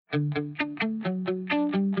Hello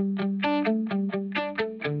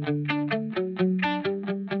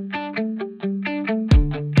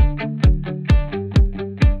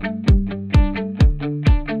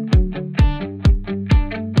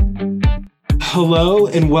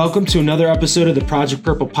and welcome to another episode of the Project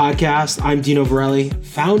Purple podcast. I'm Dino Varelli,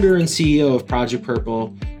 founder and CEO of Project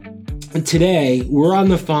Purple. And today we're on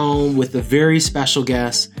the phone with a very special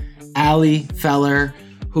guest, Allie Feller,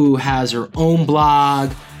 who has her own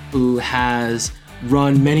blog, who has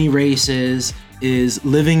run many races, is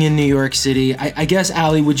living in New York City. I guess,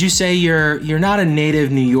 Allie, would you say you're not a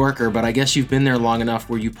native New Yorker, but I guess you've been there long enough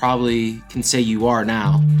where you probably can say you are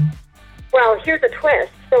now. Well, here's a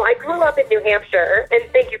twist. So I grew up in New Hampshire, and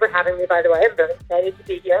thank you for having me, by the way. I'm very excited to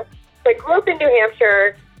be here. So I grew up in New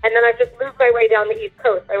Hampshire, and then I've just moved my way down the East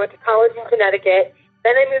Coast. I went to college in Connecticut.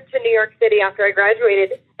 Then I moved to New York City after I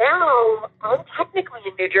graduated. Now I'm technically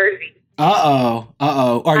in New Jersey. I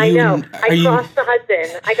know. I crossed the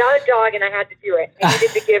Hudson. I got a dog, and I had to do it. I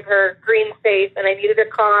needed to give her green space, and I needed a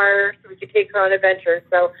car so we could take her on adventures.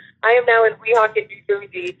 So I am now in Weehawken, New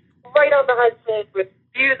Jersey, right on the Hudson with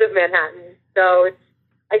views of Manhattan. So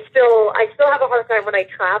I still have a hard time when I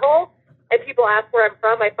travel and people ask where I'm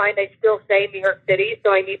from. I find I still say New York City,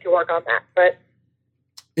 so I need to work on that. But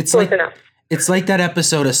it's close like enough. It's like that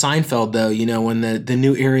episode of Seinfeld, though. You know, when the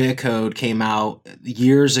new area code came out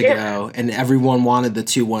years ago, and everyone wanted the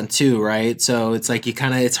 212, right? So it's like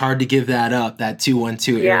it's hard to give that up, that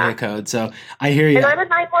 212 area code. So I hear you. And I'm a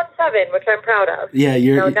 917, which I'm proud of. Yeah,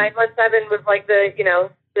 917 was like the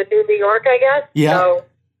new New York, I guess. Yeah. So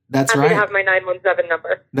that's happy right. to have my 917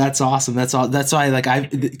 number. That's awesome. That's why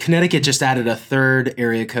Connecticut just added a third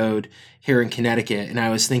area code here in Connecticut, and I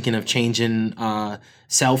was thinking of changing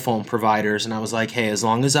cell phone providers, and I was like, hey, as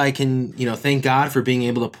long as I can, thank God for being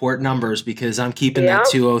able to port numbers because I'm keeping that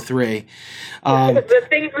 203. The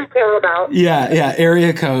things we care about. Yeah,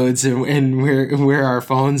 area codes and where our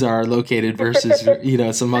phones are located versus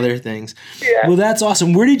some other things. Yeah. Well, that's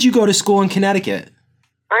awesome. Where did you go to school in Connecticut?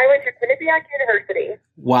 I went to Quinnipiac University.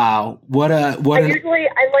 Wow.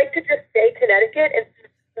 I like to just say Connecticut and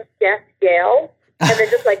just guess Yale, and then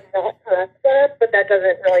just not correct that, but that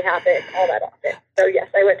doesn't really happen all that often. So yes,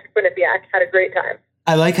 I went to Quinnipiac, had a great time.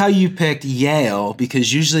 I like how you picked Yale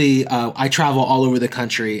because usually I travel all over the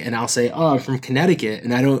country and I'll say, oh, I'm from Connecticut.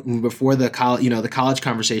 And I don't, before the college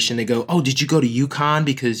conversation, they go, oh, did you go to UConn?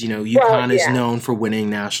 Because, UConn is known for winning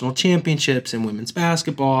national championships in women's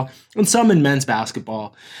basketball and some in men's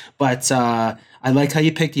basketball. But I like how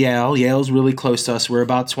you picked Yale. Yale's really close to us. We're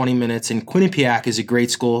about 20 minutes. And Quinnipiac is a great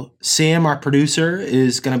school. Sam, our producer,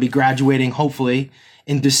 is going to be graduating, hopefully,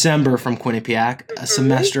 in December from Quinnipiac, a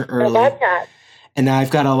semester early. I love that. And I've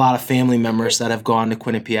got a lot of family members that have gone to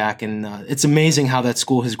Quinnipiac, and it's amazing how that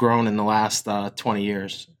school has grown in the last 20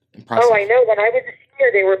 years. Impressive. Oh, I know. When I was a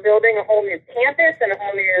senior, they were building a whole new campus and a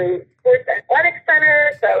whole new sports athletic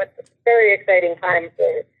center. So it's a very exciting time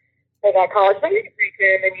for that college. I mean,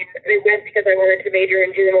 I went because I wanted to major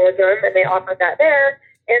in journalism, and they offered that there.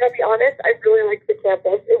 And I'll be honest, I really liked the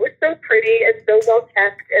campus. It was so pretty and so well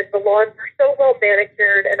kept, and the lawns were so well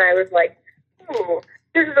manicured, and I was like, ooh.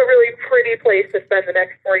 This is a really pretty place to spend the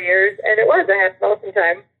next 4 years, and it was. I had an awesome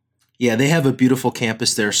time. Yeah, they have a beautiful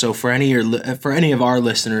campus there. So for any of our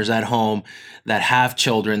listeners at home that have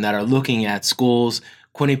children that are looking at schools,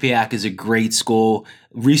 Quinnipiac is a great school.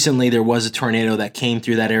 Recently, there was a tornado that came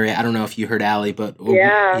through that area. I don't know if you heard, Allie, but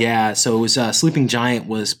yeah. So it was Sleeping Giant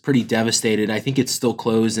was pretty devastated. I think it's still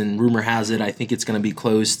closed, and rumor has it I think it's going to be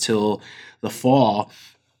closed till the fall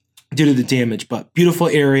due to the damage. But beautiful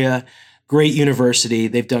area. Great university.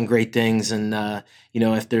 They've done great things. And,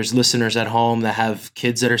 if there's listeners at home that have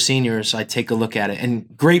kids that are seniors, I'd take a look at it. And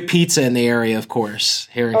great pizza in the area, of course,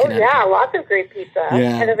 here in Connecticut. Oh, yeah, lots of great pizza.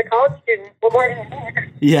 Yeah. And as a college student, what more than that?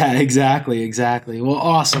 Yeah, exactly. Well,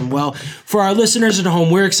 awesome. Well, for our listeners at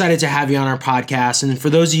home, we're excited to have you on our podcast. And for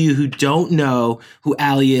those of you who don't know who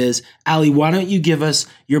Allie is, Allie, why don't you give us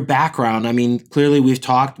your background? I mean, clearly we've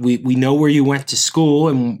talked, we know where you went to school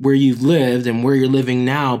and where you've lived and where you're living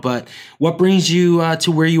now, but what brings you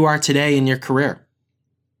to where you are today in your career?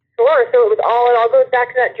 Sure. So it all goes back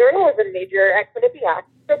to that journalism major at Quinnipiac.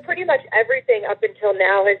 So pretty much everything up until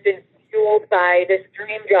now has been fueled by this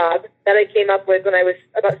dream job that I came up with when I was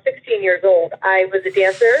about 16 years old. I was a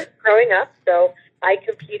dancer growing up, so I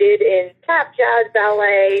competed in tap, jazz,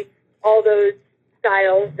 ballet, all those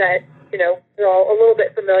styles that, we're all a little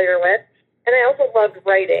bit familiar with. And I also loved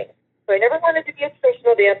writing. So I never wanted to be a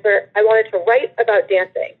professional dancer. I wanted to write about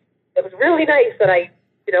dancing. It was really nice that I,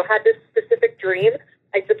 had this specific dream.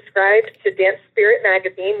 I subscribed to Dance Spirit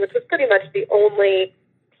magazine, which was pretty much the only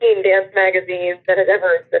teen dance magazine that has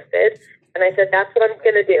ever existed. And I said, that's what I'm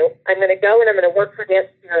going to do. I'm going to go and I'm going to work for Dance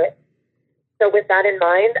Spirit. So with that in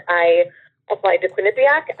mind, I applied to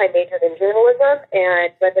Quinnipiac. I majored in journalism.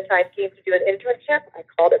 And when the time came to do an internship, I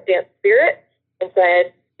called up Dance Spirit and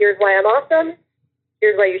said, here's why I'm awesome.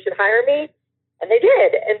 Here's why you should hire me. And they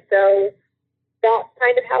did. And so that's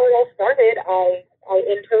kind of how it all started. I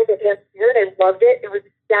interned at Dance Spirit. I loved it. It was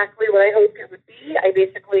exactly what I hoped it would be. I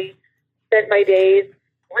basically spent my days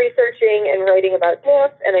researching and writing about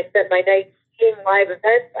dance, and I spent my nights seeing live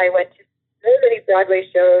events. I went to so many Broadway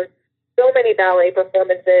shows, so many ballet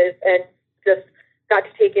performances, and just got to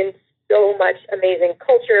take in so much amazing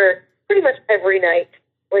culture pretty much every night,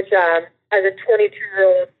 which as a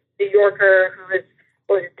 22-year-old New Yorker who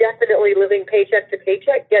was definitely living paycheck to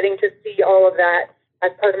paycheck, getting to see all of that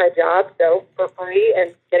as part of my job, so for free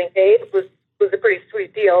and getting paid was a pretty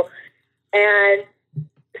sweet deal. And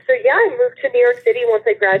so, yeah, I moved to New York City once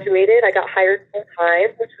I graduated. I got hired full time,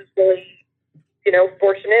 which was really,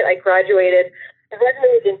 fortunate. I graduated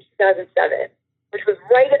in 2007, which was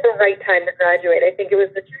right at the right time to graduate. I think it was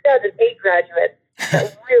the 2008 graduates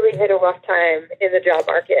that really hit a rough time in the job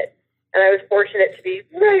market. And I was fortunate to be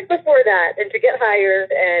right before that and to get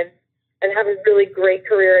hired and have a really great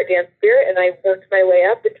career at Dance Spirit. And I worked my way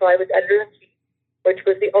up until I was editor-in-chief, which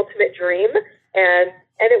was the ultimate dream. And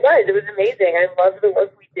it was amazing. I loved the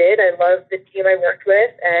work we did. I loved the team I worked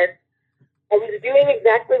with. And I was doing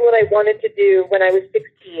exactly what I wanted to do when I was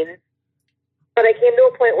 16. But I came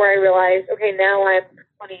to a point where I realized, okay, now I'm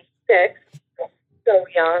 26, so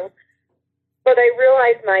young. But I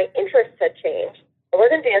realized my interests had changed. I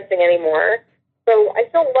wasn't dancing anymore. So I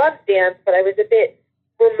still loved dance, but I was a bit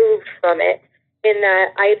removed from it in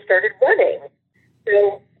that I had started running.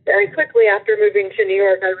 So very quickly after moving to New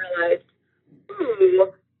York, I realized,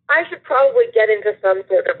 I should probably get into some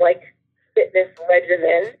sort of fitness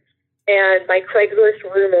regimen. And my Craigslist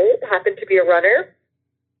roommate happened to be a runner.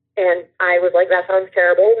 And I was like, that sounds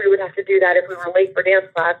terrible. We would have to do that if we were late for dance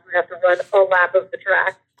class. We'd have to run a lap of the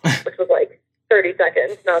track, which was 30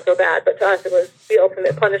 seconds. Not so bad, but to us it was the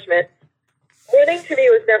ultimate punishment. Running to me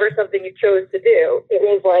was never something you chose to do. It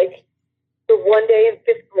was the one day in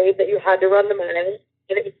 5th grade that you had to run the mile,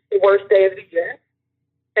 and it was the worst day of the year.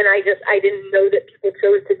 And I didn't know that people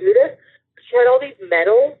chose to do this. She had all these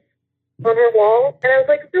medals on her wall, and I was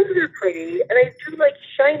like, those are pretty, and I do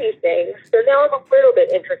shiny things, so now I'm a little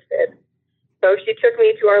bit interested. So she took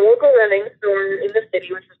me to our local running store in the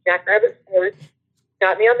city, which was Jackrabbit Sports,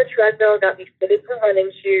 got me on the treadmill, got me fitted for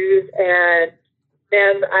running shoes, and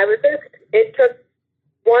then I was hooked. It took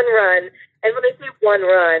one run, and when I say one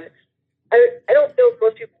run, I don't know if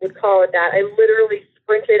most people would call it that. I literally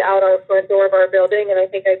sprinted out our front door of our building, and I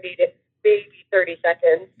think I beat it maybe 30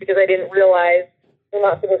 seconds because I didn't realize you're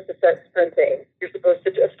not supposed to start sprinting. You're supposed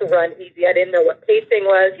to just run easy. I didn't know what pacing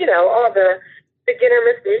was, all the beginner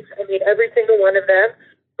mistakes. I made every single one of them,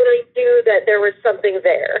 but I knew that there was something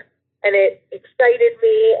there, and it excited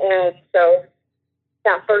me. And so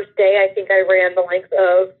that first day, I think I ran the length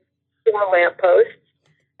of 4 lampposts.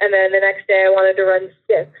 And then the next day I wanted to run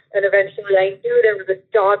 6. And eventually I knew there was a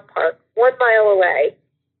dog park 1 mile away.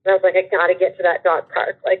 And I was like, I got to get to that dog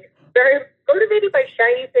park. Very motivated by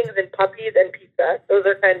shiny things and puppies and pizza. Those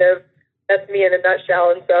are that's me in a nutshell.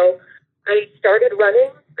 And so I started running.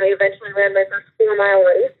 I eventually ran my first 4-mile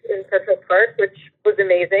race in Central Park, which was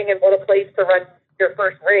amazing. And what a place to run your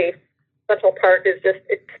first race. Central Park is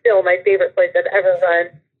it's still my favorite place I've ever run.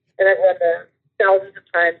 And I've run there thousands of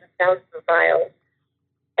times and thousands of miles.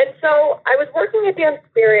 And so I was working at Dance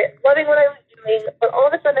Spirit, loving what I was doing, but all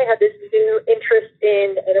of a sudden I had this new interest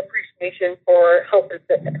in and appreciation for health and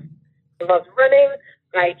fitness. I loved running.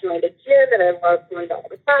 I joined a gym, and I loved going to all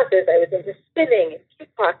the classes. I was into spinning and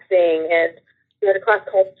kickboxing, and we had a class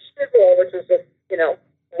called Swivel, which was just,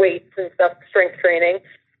 weights and stuff, strength training.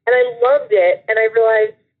 And I loved it, and I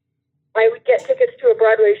realized I would get tickets to a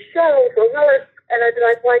Broadway show for work, and I'd be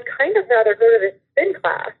like, well, I'd kind of rather go to this spin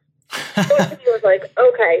class. So it was like,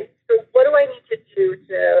 okay, so what do I need to do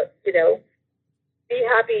to, be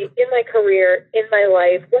happy in my career, in my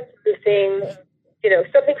life? What's missing?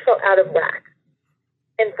 Something felt out of whack.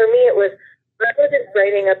 And for me, it was, I wasn't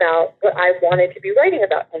writing about what I wanted to be writing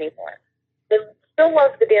about anymore. I still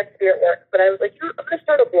loved the Dance Spirit work, but I was like, I'm going to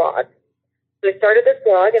start a blog. So I started this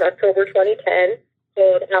blog in October 2010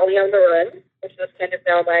 called Allie on the Run, which is kind of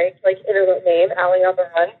now my internet name, Allie on the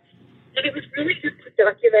Run. And it was really just to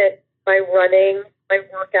document my running, my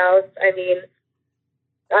workouts. I mean,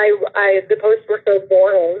 the posts were so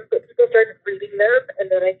boring, but people started reading them,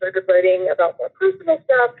 and then I started writing about more personal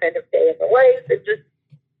stuff, kind of day in the life, and just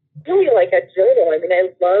really like a journal. I mean,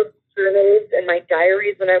 I love journals and my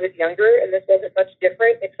diaries when I was younger, and this wasn't much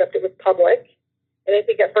different, except it was public. And I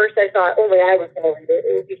think at first I thought only I was going to read it.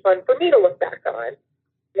 It would be fun for me to look back on.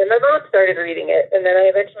 And then my mom started reading it, and then I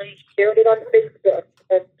eventually shared it on Facebook,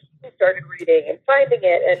 and people started reading and finding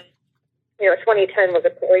it. And, 2010 was a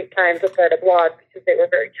great time to start a blog because they were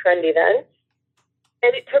very trendy then.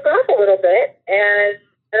 And it took off a little bit, and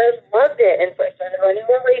I loved it. And so I started running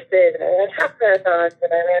more races, and I ran half marathons, and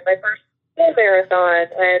I ran my first full marathon.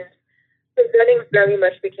 And so running very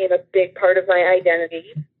much became a big part of my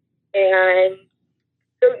identity. And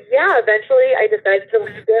so, eventually I decided to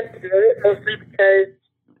leave it, mostly because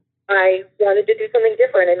I wanted to do something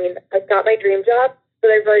different. I mean, I got my dream job, but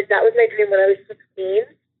I realized that was my dream when I was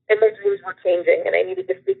 16, and my dreams were changing, and I needed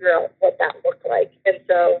to figure out what that looked like. And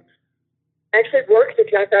so I actually worked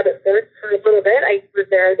at Jackrabbit Sports for a little bit. I was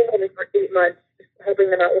there, I think, only for 8 months,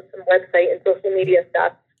 helping them out with some website and social media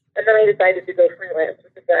stuff. And then I decided to go freelance,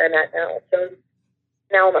 which is where I'm at now. So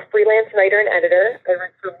now I'm a freelance writer and editor. I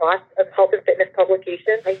write for lots of health and fitness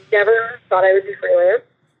publications. I never thought I would do freelance.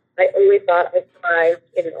 I always thought I thrived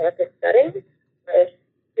in an office setting with,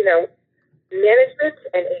 management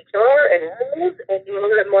and HR and rules. And,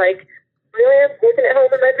 I'm like, freelance, working at home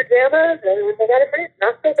in my pajamas, and I got it,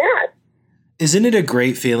 not so bad. Isn't it a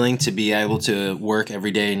great feeling to be able to work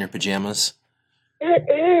every day in your pajamas? It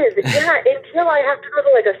is, until I have to go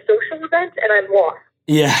to a social event and I'm lost.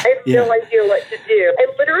 Yeah. I have no idea what to do. I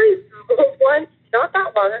literally Googled once, not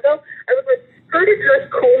that long ago, I was like, how to dress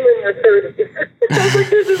cool in your 30s. I was like,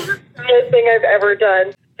 this is the best thing I've ever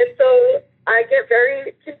done. And so I get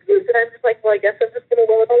very confused, and I'm just like, well, I guess I'm just going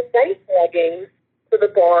to wear my nice leggings to the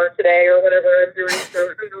bar today or whatever I'm doing.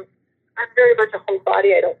 So I'm very much a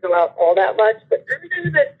homebody. I don't go out all that much, but every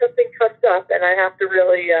time that something comes up and I have to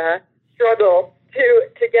really struggle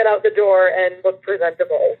to get out the door and look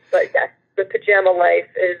presentable. But yes, the pajama life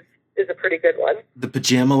is a pretty good one. The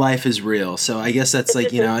pajama life is real. So I guess that's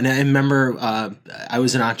and I remember I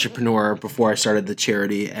was an entrepreneur before I started the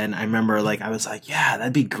charity, and I remember I was like, yeah,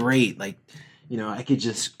 that'd be great. I could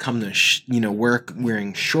just come to work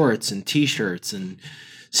wearing shorts and t-shirts and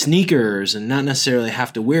sneakers and not necessarily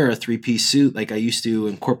have to wear a 3-piece suit like I used to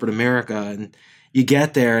in corporate America. And you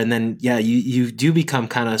get there, and then you do become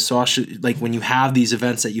kind of social. When you have these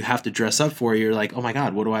events that you have to dress up for, you're like, oh my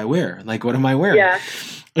God, what do I wear? What am I wearing? Yeah.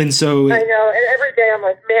 And so I know, and every day I'm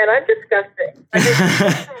like, man, I'm disgusting. I just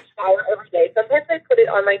shower every day. Sometimes I put it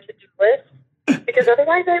on my to-do list because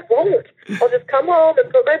otherwise I won't. I'll just come home and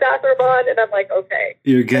put my bathrobe on, and I'm like, okay,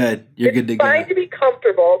 you're good. You're good to go. It's fine to be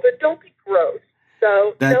comfortable, but don't be gross.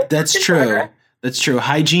 So that's true. That's true.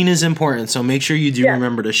 Hygiene is important, so make sure you do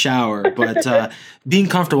remember to shower. But being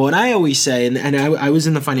comfortable, and I always say, and I was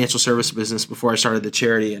in the financial service business before I started the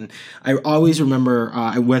charity, and I always remember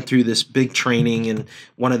I went through this big training, and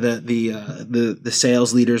one of the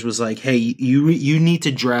sales leaders was like, "Hey, you need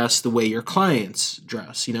to dress the way your clients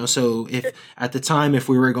dress." So if at the time if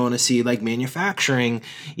we were going to see manufacturing,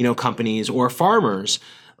 companies or farmers.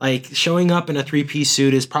 Showing up in a 3-piece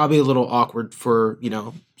suit is probably a little awkward for,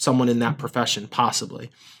 someone in that profession, possibly.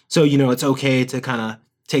 So, it's okay to kind of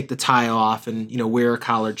take the tie off and, wear a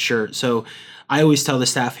collared shirt. So I always tell the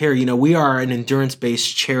staff here, we are an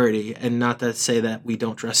endurance-based charity, and not to say that we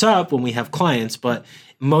don't dress up when we have clients, but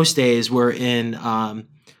most days we're in,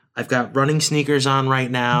 I've got running sneakers on right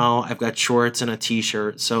now. I've got shorts and a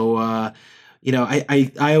t-shirt. So, I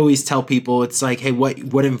always tell people it's like, hey,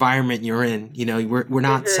 what environment you're in. We're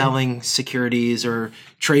not selling securities or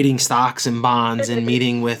trading stocks and bonds and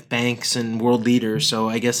meeting with banks and world leaders. So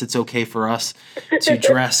I guess it's okay for us to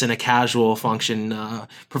dress in a casual function,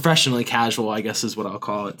 professionally casual, I guess is what I'll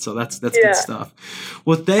call it. So that's good stuff.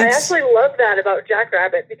 Well, thanks. I actually love that about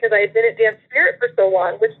Jackrabbit because I had been at Dance Spirit for so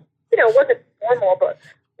long, which wasn't formal, but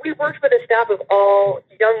we worked with a staff of all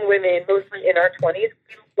young women, mostly in our 20s.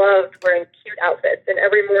 We loved wearing cute outfits, and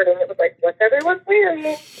every morning it was like, what's everyone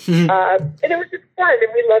wearing? And it was just fun,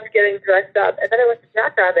 and we loved getting dressed up. And then I went to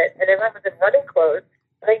Jackrabbit, and everyone was in running clothes.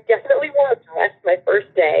 And I definitely wore a dress my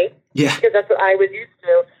first day, because that's what I was used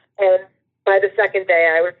to. And by the second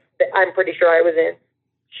day, I'm pretty sure I was in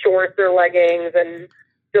shorts or leggings and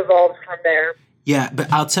devolved from there. Yeah,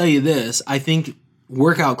 but I'll tell you this. I think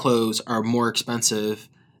workout clothes are more expensive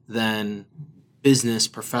than business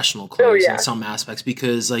professional clothes in some aspects,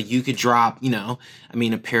 because you could drop, a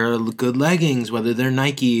pair of good leggings, whether they're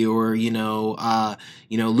Nike or,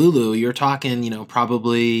 Lulu, you're talking,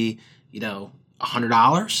 probably, $100,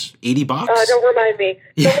 $80. Don't remind me.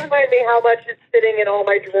 Yeah. Don't remind me how much is sitting in all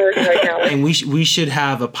my drawers right now. And we should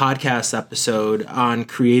have a podcast episode on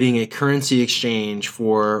creating a currency exchange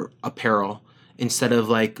for apparel. instead of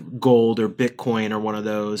like gold or Bitcoin or one of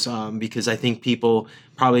those, because I think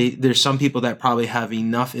there's some people that probably have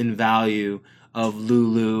enough in value of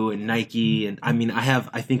Lulu and Nike. And I mean, I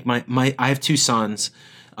have two sons,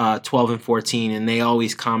 12 and 14, and they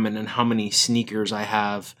always comment on how many sneakers I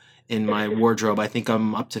have in my wardrobe. I think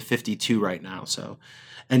I'm up to 52 right now. So,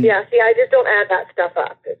 and yeah, see, I just don't add that stuff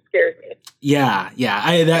up. It scares me. yeah.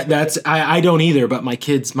 I don't either, but my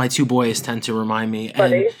two boys tend to remind me.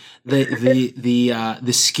 Funny. And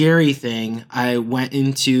the scary thing, I went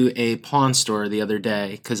into a pawn store the other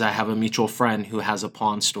day because I have a mutual friend who has a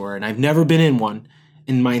pawn store, and I've never been in one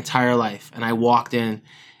in my entire life. And I walked in,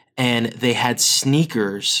 and they had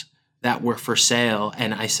sneakers that were for sale.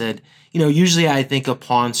 And I said, usually I think of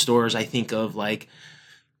pawn stores, I think of like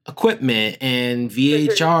equipment and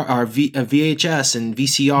VHS and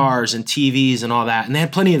VCRs and TVs and all that. And they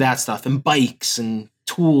had plenty of that stuff and bikes and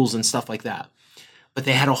tools and stuff like that. But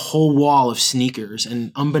they had a whole wall of sneakers.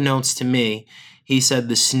 And unbeknownst to me, he said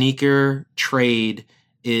the sneaker trade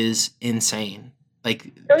is insane.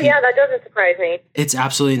 Like, yeah, that doesn't surprise me. It's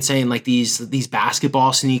absolutely insane. Like these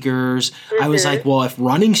basketball sneakers. I was like, well, if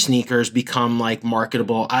running sneakers become like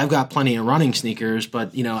marketable, I've got plenty of running sneakers,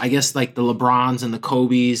 but I guess like the LeBrons and the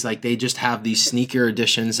Kobes, like they just have these sneaker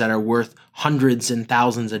editions that are worth hundreds and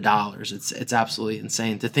thousands of dollars. It's absolutely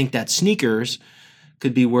insane to think that sneakers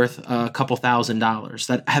could be worth a couple $1,000s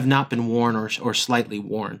that have not been worn or slightly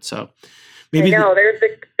worn. So maybe there's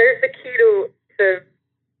the key to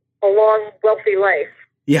a long, wealthy life.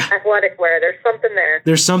 Yeah. Athletic wear. There's something there.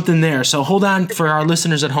 There's something there. So hold on for our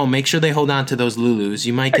listeners at home. Make sure they hold on to those Lulus.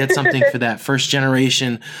 You might get something for that first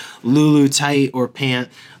generation Lulu tight or pant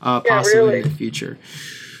possibly in the future.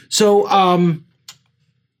 So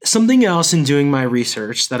something else in doing my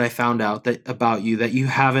research that I found out about you that you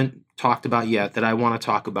haven't talked about yet that I want to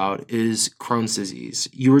talk about is Crohn's disease.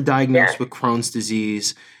 You were diagnosed with Crohn's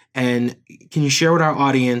disease. And can you share with our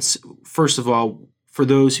audience, first of all, for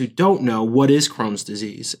those who don't know, what is Crohn's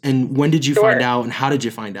disease? And when did you find out, and how did you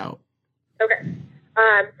find out? Okay.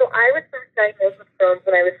 So I was first diagnosed with Crohn's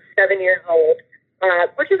when I was 7 years old,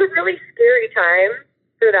 which is a really scary time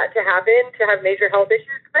for that to happen, to have major health issues.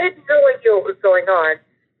 I had no idea what was going on.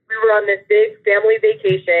 We were on this big family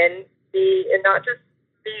vacation, and not just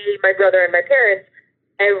me, my brother, and my parents,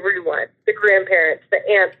 everyone, the grandparents, the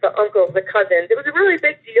aunts, the uncles, the cousins. It was a really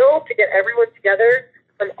big deal to get everyone together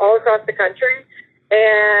from all across the country.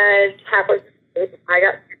 And halfway through, I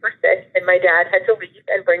got super sick, and my dad had to leave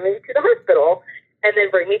and bring me to the hospital, and then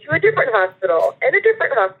bring me to a different hospital and a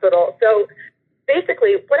different hospital. So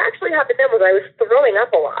basically, what actually happened then was I was throwing up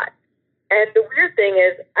a lot. And the weird thing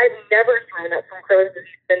is, I've never thrown up from Crohn's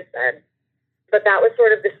disease since then. But that was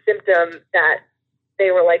sort of the symptom that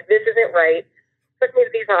they were like, this isn't right. Took me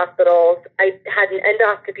to these hospitals. I had an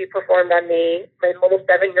endoscopy performed on me, my little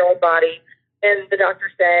 7-year-old body. And the doctor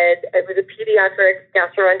said, it was a pediatric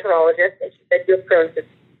gastroenterologist, and she said, you have Crohn's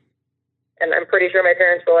disease. And I'm pretty sure my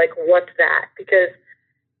parents were like, what's that? Because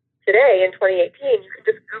today, in 2018, you can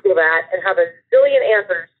just Google that and have a zillion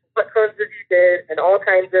answers what Crohn's disease is and all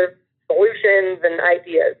kinds of solutions and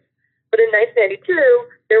ideas. But in 1992,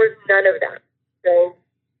 there was none of that. So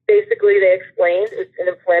basically, they explained it's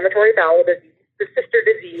an inflammatory bowel disease. The sister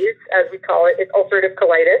disease, as we call it, is ulcerative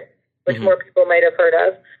colitis, which more people might have heard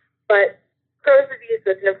of. But Crohn's disease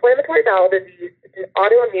is an inflammatory bowel disease. It's an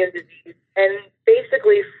autoimmune disease. And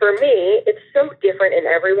basically, for me, it's so different in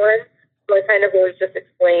everyone. So I kind of always just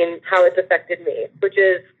explain how it's affected me, which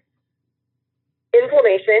is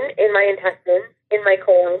inflammation in my intestines, in my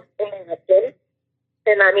colon, in my rectum.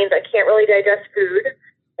 And that means I can't really digest food.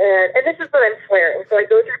 And this is when I'm flaring. So I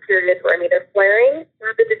go through periods where I'm either flaring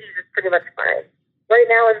or the disease is pretty much fine. Right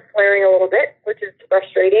now, I'm flaring a little bit, which is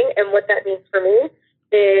frustrating. And what that means for me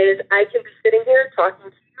is I can be sitting here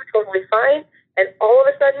talking to you totally fine, and all of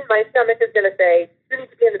a sudden my stomach is going to say, you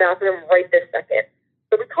need to be in the bathroom right this second.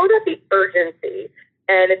 So we call that the urgency,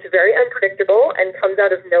 and it's very unpredictable and comes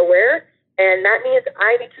out of nowhere, and that means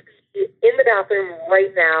I need to be in the bathroom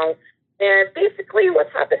right now. And basically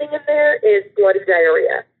what's happening in there is bloody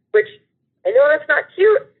diarrhea, which I know that's not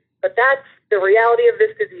cute, but that's the reality of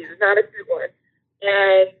this disease. It's not a cute one.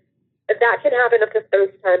 And that can happen up to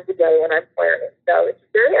 30 times a day when I'm flaring. So it's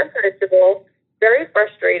very unpredictable, very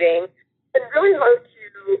frustrating, and really hard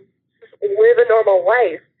to just live a normal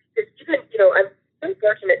life. Because even, I'm so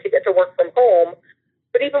fortunate to get to work from home,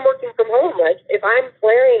 but even working from home, like if I'm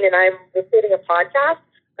flaring and I'm recording a podcast,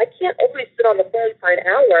 I can't always sit on the phone for an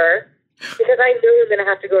hour because I know I'm going to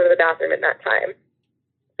have to go to the bathroom in that time.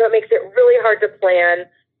 So it makes it really hard to plan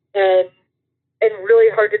and really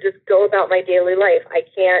hard to just go about my daily life. I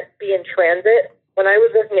can't be in transit. When I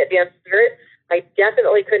was working at Dance Spirit, I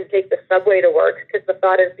definitely couldn't take the subway to work because the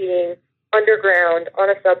thought of being underground on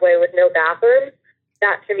a subway with no bathroom,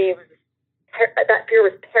 that to me was, that fear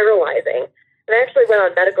was paralyzing. And I actually went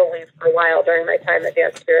on medical leave for a while during my time at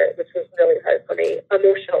Dance Spirit, which was really hard for me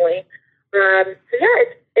emotionally. So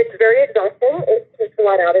yeah, it's very exhausting. It takes a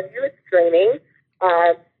lot out of you. It's draining.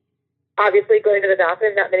 Obviously, going to the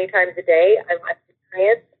bathroom that many times a day, I'm less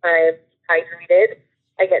nutrient. I'm dehydrated.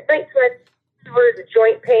 I get night sweats, fevers,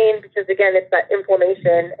 joint pain, because again, it's that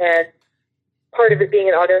inflammation, and part of it being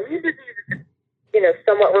an autoimmune disease is,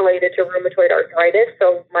 somewhat related to rheumatoid arthritis.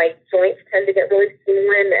 So my joints tend to get really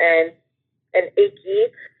swollen and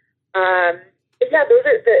achy. Yeah, those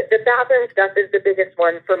are the bathroom stuff is the biggest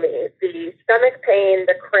one for me. The stomach pain,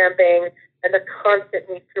 the cramping, and the constant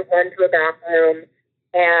need to run to a bathroom,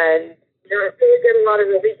 and I really get a lot of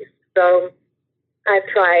relief. So I've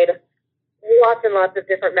tried lots and lots of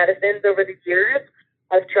different medicines over the years.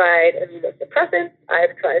 I've tried immunosuppressants.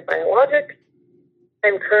 I've tried biologics.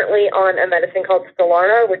 I'm currently on a medicine called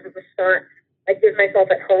Stelara, which is a start I give myself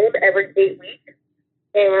at home every 8 weeks.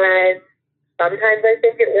 And sometimes I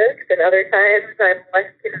think it works, and other times I'm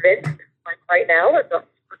less convinced. Like right now,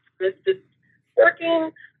 it's just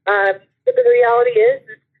working. But the reality is,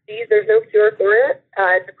 this disease, there's no cure for it.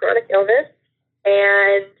 It's a chronic illness,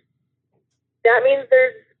 and that means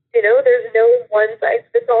there's no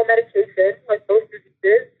one-size-fits-all medication like most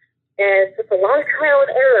diseases, and it's a lot of trial and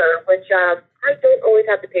error, which I don't always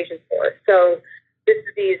have the patience for. So this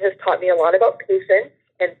disease has taught me a lot about patience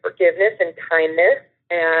and forgiveness and kindness,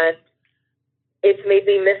 and it's made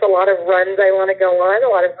me miss a lot of runs I want to go on, a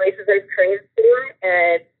lot of races I've trained for,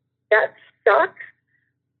 and that sucks.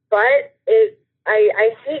 But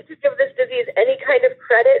I hate to give this disease any kind of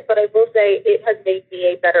credit, but I will say it has made me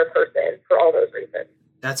a better person for all those reasons.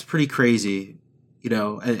 That's pretty crazy,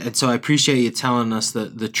 and so I appreciate you telling us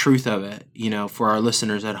the truth of it, for our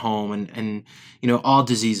listeners at home, and all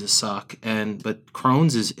diseases suck, but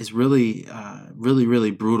Crohn's is really, really,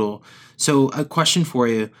 really brutal. So a question for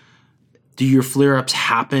you. Do your flare-ups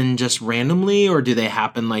happen just randomly, or do they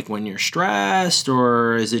happen like when you're stressed,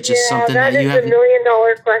 or is it just something that you have? That is $1 million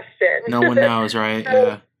question. No one knows, right? So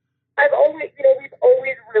yeah. I've always, we've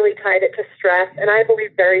always really tied it to stress, and I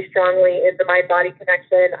believe very strongly in the mind-body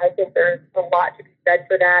connection. I think there's a lot to be said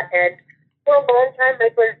for that. And for a long time, my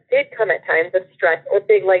flares did come at times of stress or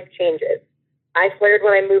big life changes. I flared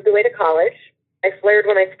when I moved away to college. I flared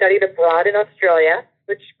when I studied abroad in Australia,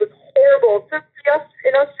 which was horrible. Just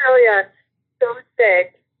in Australia, so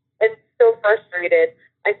sick and so frustrated.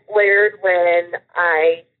 I flared when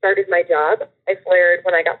I started my job. I flared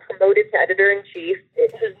when I got promoted to editor-in-chief.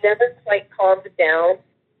 It has never quite calmed down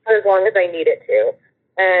for as long as I need it to.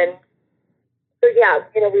 And so, yeah,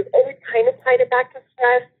 we've always kind of tied it back to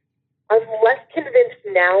stress. I'm less convinced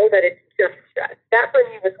now that it's just stress. That for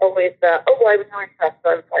me was always I was really stressed,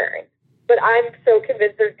 so I'm flaring. But I'm so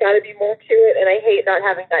convinced there's got to be more to it, and I hate not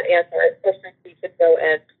having that answer, especially if we should no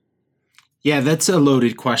end. Yeah, that's a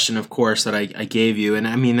loaded question, of course, that I gave you. And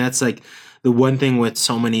I mean, that's like the one thing with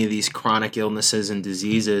so many of these chronic illnesses and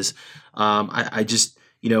diseases. I just,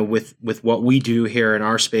 with what we do here in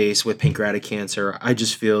our space with pancreatic cancer, I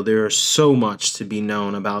just feel there's so much to be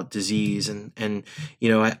known about disease. And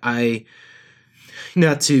I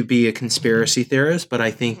not to be a conspiracy theorist, but I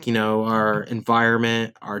think, our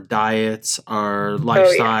environment, our diets, our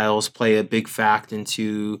lifestyles play a big fact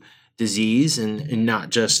into disease and not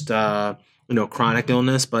just, chronic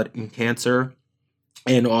illness, but in cancer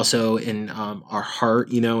and also in our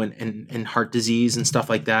heart, and heart disease and stuff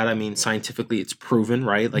like that. I mean, scientifically, it's proven,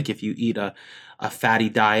 right? Like if you eat a fatty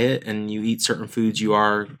diet and you eat certain foods, you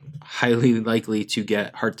are highly likely to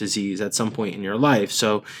get heart disease at some point in your life.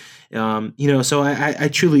 So, so I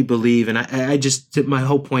truly believe, and I just, my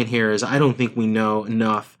whole point here is I don't think we know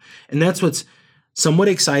enough. And that's what's somewhat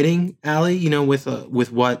exciting, Allie,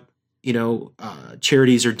 with what,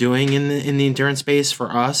 charities are doing in the endurance space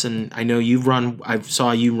for us. And I know I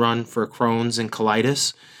saw you run for Crohn's and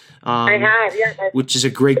colitis. I have, yes. Which is a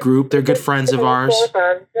great group. They're good friends of ours.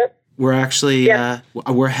 Yep. We're actually,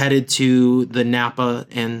 we're headed to the Napa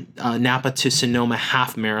to Sonoma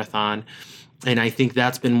half marathon. And I think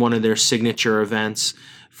that's been one of their signature events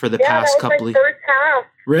for the past couple of years. First half.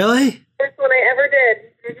 Really? First one I ever did.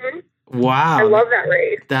 Mm-hmm. Wow. I love that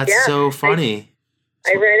race. That's so funny.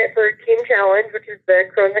 I ran it for Team Challenge, which is the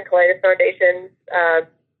Crohn's and Colitis Foundation's,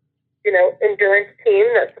 endurance team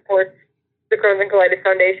that supports the Crohn's and Colitis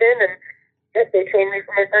Foundation. And yes, they trained me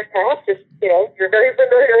for my first half. Just, you're very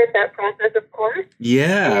familiar with that process, of course.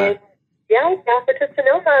 Yeah. And Napa to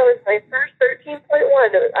Sonoma was my first 13.1.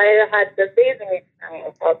 I had the amazing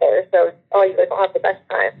experience out there. So, you guys will have the best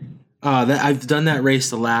time. I've done that race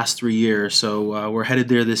the last 3 years, so we're headed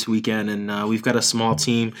there this weekend, and we've got a small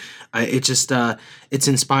team. It's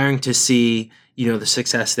inspiring to see the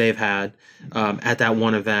success they've had at that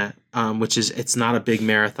one event, which is it's not a big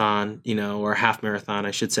marathon, or half marathon,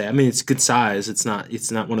 I should say. I mean, it's good size. It's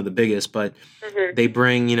not one of the biggest, but they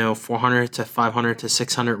bring 400 to 500 to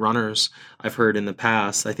 600 runners. I've heard in the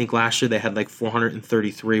past. I think last year they had like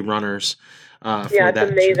 433 runners. Yeah, it's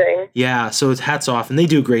amazing. Yeah, so it's hats off, and they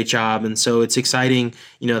do a great job, and so it's exciting,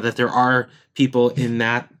 that there are people in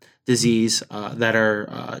that disease that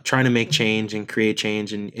are trying to make change and create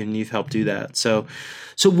change, and you've helped do that. So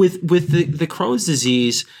with the Crohn's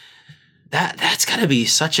disease, that's got to be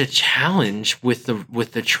such a challenge with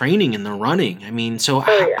the training and the running. I mean, so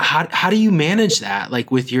how do you manage that,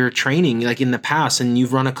 like with your training, like in the past? And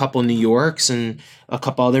you've run a couple New Yorks and a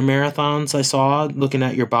couple other marathons I saw looking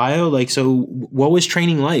at your bio. Like, so what was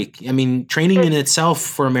training like? I mean, training in itself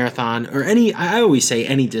for a marathon or I always say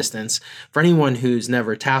any distance, for anyone who's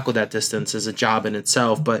never tackled that distance, is a job in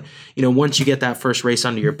itself. But, once you get that first race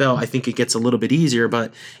under your belt, I think it gets a little bit easier.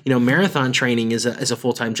 But, marathon training is a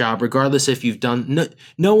full-time job, regardless if you've done,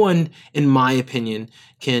 no one, in my opinion,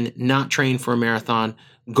 can not train for a marathon,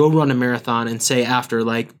 go run a marathon, and say after,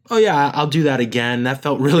 like, oh yeah, I'll do that again. That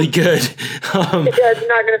felt really good. It's not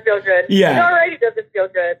going to feel good. Yeah. It already doesn't feel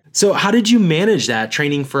good. So how did you manage that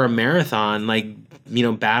training for a marathon, like,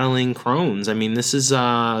 battling Crohn's? I mean, this is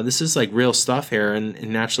like real stuff here, and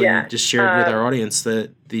naturally you just shared with our audience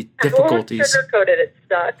the difficulties. Sugar-coated, it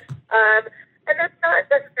sucks. And that's not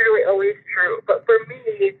necessarily always true, but for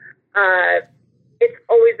me, it's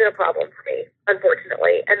always been a problem for me,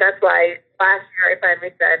 unfortunately. And that's why last year I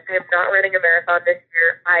finally said, I am not running a marathon this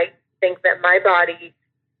year. I think that my body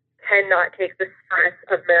cannot take the stress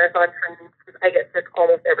of marathon training because I get sick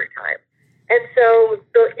almost every time. And so,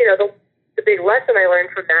 the big lesson I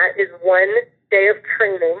learned from that is one day of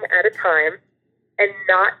training at a time and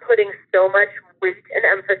not putting so much weight and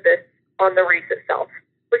emphasis on the race itself,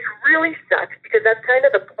 which really sucks because that's kind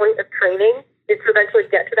of the point of training, is to eventually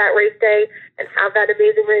get to that race day and have that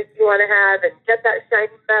amazing race you want to have and get that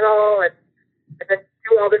shiny medal and then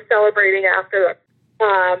do all the celebrating after.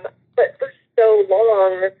 But for so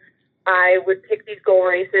long, I would pick these goal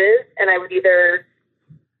races and I would either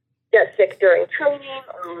get sick during training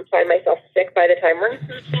or find myself sick by the time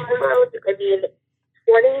races came around. I mean,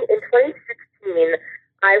 in 2016,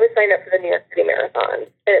 I was signed up for the New York City Marathon,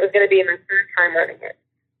 and it was going to be my third time running it.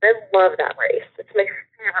 I love that race. It's my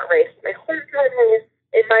favorite race. My hometown race,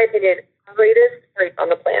 in my opinion, greatest race on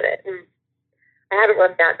the planet. And I haven't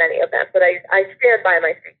run that many of them, but I stand by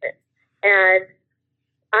my statement. And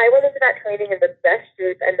I went into that training in the best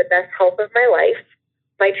shape and the best health of my life.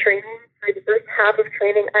 My training, for the first half of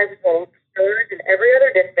training, I was going third in every other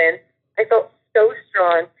distance. I felt so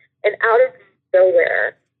strong, and out of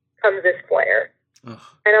nowhere comes this flare. Ugh.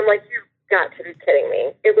 And I'm like, you've got to be kidding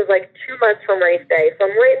me. It was like 2 months from race day, so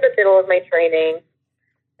I'm right in the middle of my training,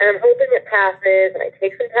 and I'm hoping it passes, and I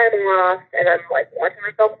take some time off, and I'm like watching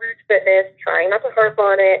myself lose fitness, trying not to harp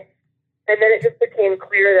on it, and then it just became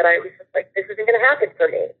clear that I was just like, this isn't going to happen for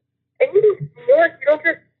me. And you don't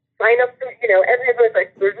just sign up for, everyone's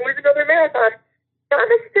like, there's always another marathon. Not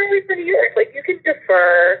necessarily for New York. Like, you can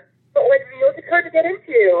defer, but like New York is hard to get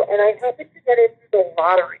into, and I happened to get into the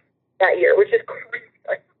lottery that year, which is crazy.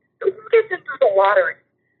 Like, who gets into the lottery?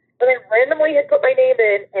 And I randomly had put my name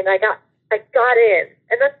in, and I got in,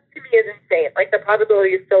 and that to me is insane. Like, the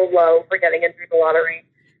probability is so low for getting into the lottery,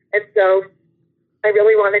 and so I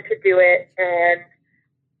really wanted to do it, and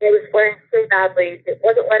I was flaring so badly. It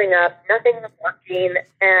wasn't letting up. Nothing was working,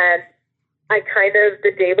 and I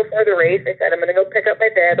the day before the race, I said, I'm going to go pick up my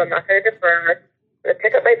bib. I'm not going to defer. I'm going to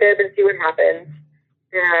pick up my bib and see what happens.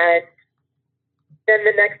 And then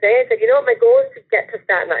the next day, I said, you know what? My goal is to get to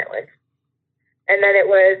Staten Island. And then it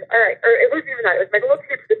was, all right, or it wasn't even that. It was my goal to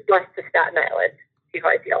get to the bus to Staten Island, see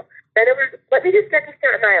how I feel. Then it was, let me just get to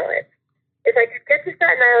Staten Island. If I could get to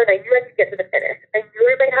Staten Island, I knew I could get to the finish. I knew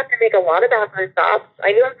I might have to make a lot of bathroom stops.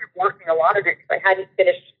 I knew I was working a lot of it because I hadn't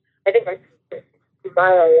finished, I think, my 60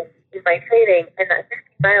 miles in my training, and that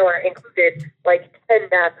 60-miler included like 10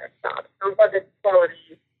 bathroom stops. So it wasn't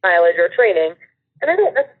quality mileage or training. And I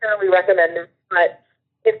don't necessarily recommend them, but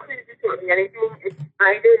if cruise taught me anything,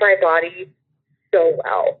 I knew my body so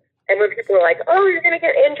well. And when people were like, oh, you're going to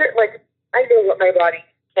get injured, like, I know what my body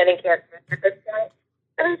can and can't do at this point.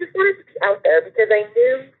 And I just wanted to be out there because I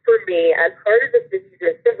knew for me, as hard as this disease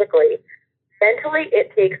is physically, mentally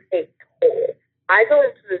it takes a toll. I go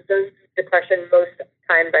into a zone of depression most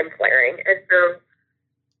times I'm flaring. And so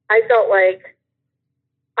I felt like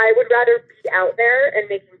I would rather be out there and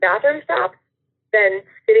making bathroom stops than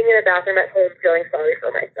sitting in a bathroom at home feeling sorry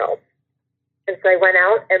for myself. And so I went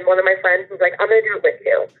out, and one of my friends was like, I'm going to do it with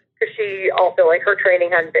you. Because she also, like, her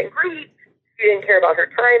training hadn't been great. She didn't care about her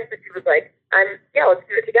time, so she was like, let's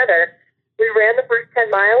do it together. We ran the first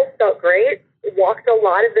 10 miles, felt great. We walked a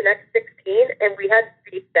lot of the next 16, and we had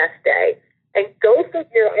the best day. And go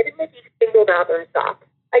figure, I didn't make a single bathroom stop.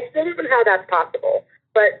 I still don't know how that's possible.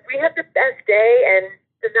 But we had the best day, and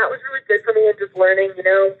that was really good for me and just learning,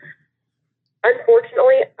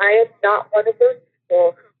 Unfortunately, I am not one of those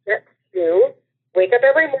people who gets to wake up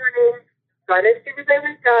every morning, run as soon as I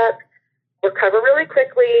wake up, recover really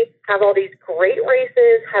quickly, have all these great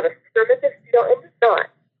races, have a stomach of steel, and just not.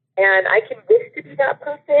 And I can wish to be that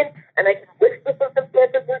person, and I can wish the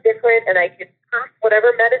circumstances were different, and I can curse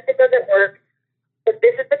whatever medicine doesn't work. But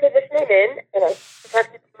this is the position I'm in, and I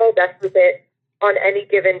have to do my best with it on any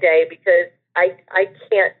given day because I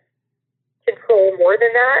can't control more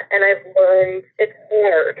than that. And I've learned it's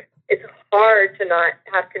hard. It's hard to not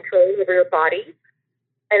have control over your body.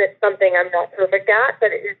 And it's something I'm not perfect at,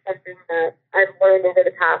 but it is something that I've learned over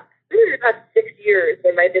the past 6 years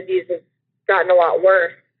when my disease has gotten a lot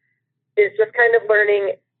worse, is just kind of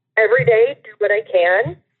learning every day, do what I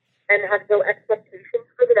can, and have no expectations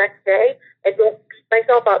for the next day, and don't beat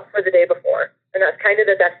myself up for the day before. And that's kind of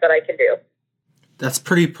the best that I can do. That's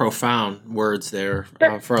pretty profound words there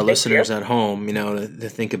for our listeners at home, to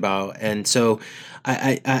think about. And so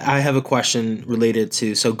I have a question related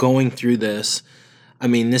to, so going through this, I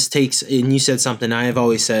mean, this takes, and you said something I have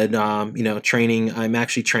always said, training, I'm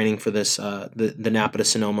actually training for this, the Napa to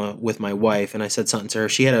Sonoma with my wife. And I said something to her.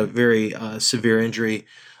 She had a very severe injury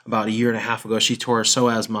about a year and a half ago. She tore her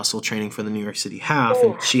psoas muscle training for the New York City half,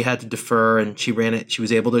 and she had to defer, and she ran it. She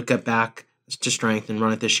was able to get back to strength and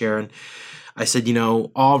run it this year. And I said,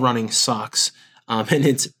 all running sucks. And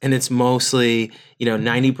it's mostly,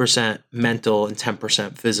 90% mental and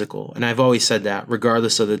 10% physical. And I've always said that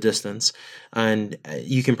regardless of the distance. And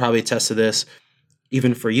you can probably attest to this,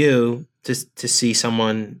 even for you, to see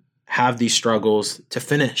someone have these struggles to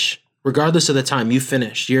finish. Regardless of the time, you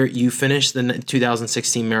finished. You finished the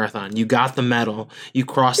 2016 marathon. You got the medal. You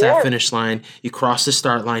crossed that finish line. You crossed the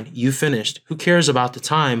start line. You finished. Who cares about the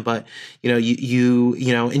time? But you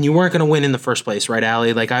and you weren't going to win in the first place, right,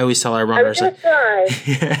 Allie? Like I always tell our runners,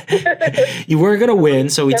 you weren't going to win,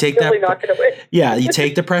 so we take that. Not going to win. Yeah, you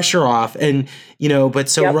take the pressure off, and but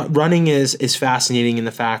so running is fascinating in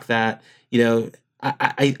the fact that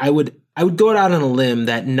I would go out on a limb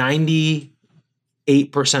that 98%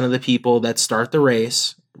 of the people that start the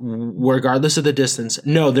race, regardless of the distance,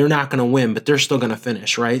 no, they're not going to win, but they're still going to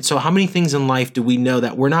finish, right? So how many things in life do we know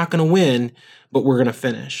that we're not going to win, but we're going to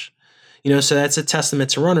finish? So that's a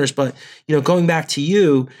testament to runners. But, going back to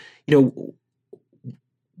you,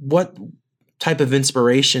 what type of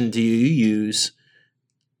inspiration do you use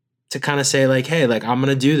to kind of say like, hey, like I'm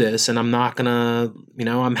going to do this and I'm not going to,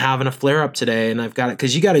 I'm having a flare up today and I've got it,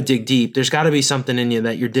 because you got to dig deep. There's got to be something in you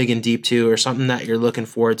that you're digging deep to, or something that you're looking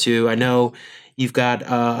forward to. I know you've got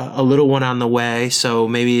a little one on the way, so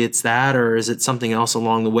maybe it's that, or is it something else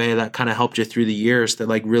along the way that kind of helped you through the years to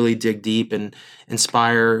like really dig deep and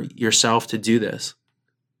inspire yourself to do this?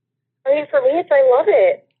 I mean, for me, I love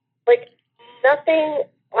it. Like nothing,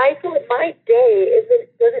 I feel like my day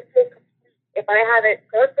doesn't feel complete if I haven't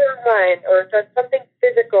gone for a run or done something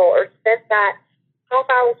physical or spent that half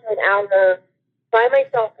hour to an hour by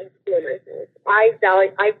myself in experiences. I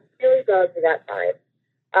really value that time.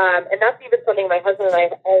 And that's even something my husband and I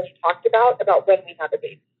have always talked about when we have a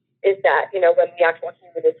baby, is that, when the actual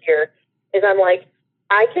human is here, is I'm like,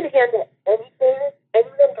 I can handle anything,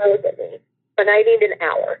 anyone throws at me, but I need an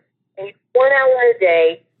hour. I need 1 hour a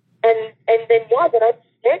day. And then, when I'm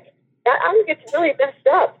sick, that hour gets really messed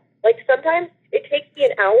up. Like sometimes it takes me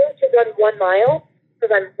an hour to run 1 mile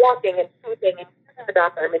because I'm walking and pooping and using the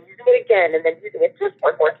bathroom and using it again and then using it just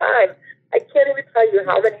one more time. I can't even tell you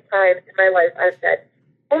how many times in my life I've said,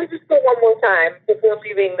 let me just go one more time before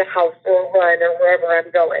leaving the house or run or wherever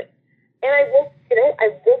I'm going. And I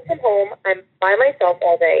work from home. I'm by myself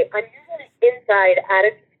all day. I'm usually inside at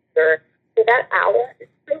a computer. So that hour is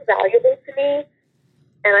so valuable to me.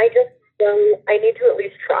 And I just know I need to at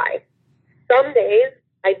least try. Some days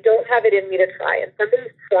I don't have it in me to try. And some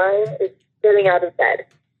days trying is getting out of bed.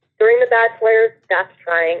 During the bad flares, that's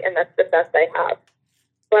trying, and that's the best I have.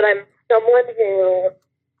 But I'm someone who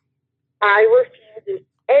I refuse in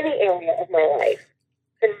any area of my life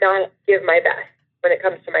to not give my best. When it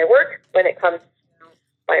comes to my work, when it comes to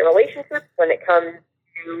my relationships, when it comes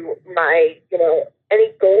to my,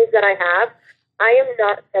 any goals that I have, I am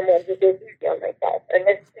not someone who goes easy on myself. And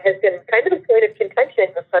this has been kind of a point of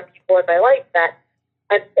contention with some people in my life that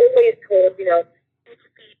I've always told,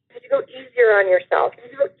 go easier on yourself.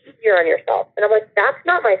 You go easier on yourself. And I'm like, that's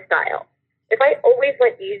not my style. If I always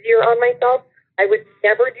went easier on myself, I would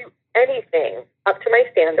never do anything up to my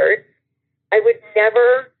standards. I would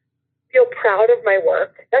never feel proud of my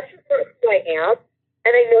work. That's just sort of who I am.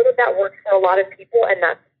 And I know that that works for a lot of people, and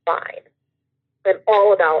that's fine. I'm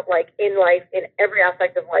all about, like, in life, in every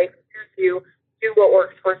aspect of life, choose you, do what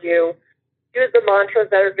works for you, use the mantras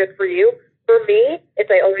that are good for you. For me, it's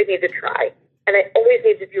I always need to try, and I always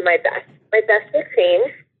need to do my best. My best will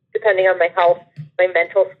change depending on my health, my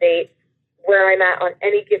mental state, where I'm at on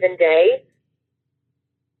any given day.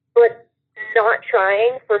 But not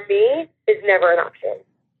trying, for me, is never an option.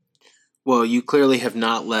 Well, you clearly have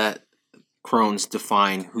not let Crohn's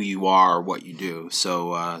define who you are or what you do.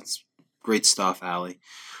 So it's great stuff, Allie.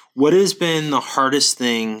 What has been the hardest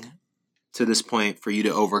thing to this point for you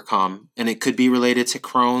to overcome? And it could be related to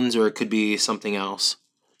Crohn's or it could be something else.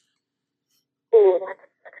 Ooh, that's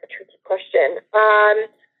a tricky question.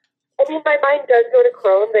 I mean, my mind does go to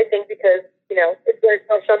Crohn's, I think, because, you know, it's very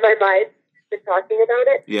much on my mind. Been talking about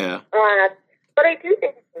it. Yeah. But I do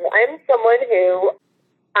think I'm someone who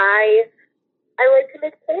I like to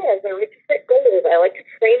make plans. I like to set goals. I like to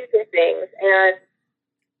train for things. And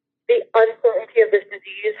the uncertainty of this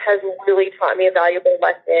disease has really taught me a valuable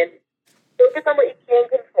lesson. Focus on what you can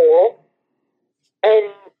control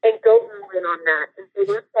and go in on that. And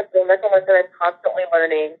so that's a lesson I'm constantly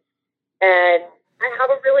learning. And I have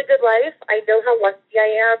a really good life. I know how lucky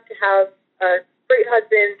I am to have a great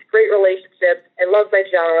husband, great relationships. I love my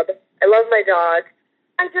job. I love my dog.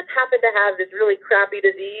 I just happen to have this really crappy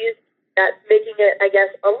disease that's making it, I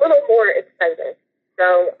guess, a little more expensive.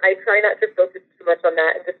 So I try not to focus too much on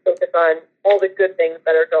that and just focus on all the good things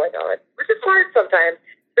that are going on, which is hard sometimes.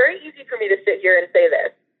 It's very easy for me to sit here and say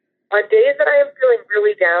this. On days that I am feeling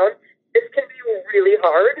really down, this can be really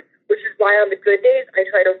hard, which is why on the good days, I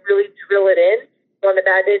try to really drill it in. On the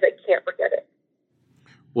bad days, I can't forget it.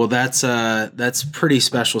 Well, that's pretty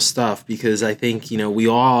special stuff because I think, you know, we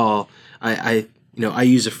all, I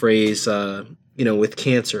use a phrase, with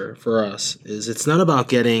cancer for us is it's not about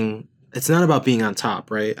being on top,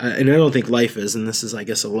 right? And I don't think life is, and this is, I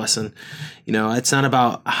guess, a lesson, it's not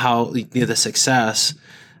about how, the success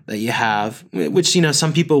that you have, which,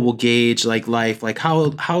 some people will gauge like life, like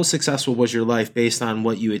how successful was your life based on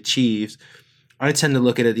what you achieved. I tend to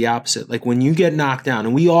look at it the opposite. Like when you get knocked down,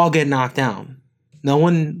 and we all get knocked down, no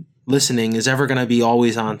one listening is ever going to be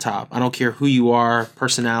always on top. I don't care who you are,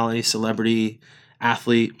 personality, celebrity,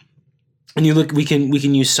 athlete. And you look, we can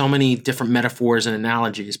use so many different metaphors and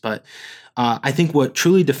analogies, but I think what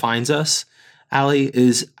truly defines us, Allie,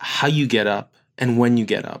 is how you get up and when you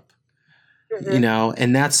get up. Mm-hmm.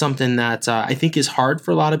 And that's something that I think is hard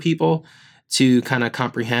for a lot of people to kind of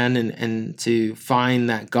comprehend and to find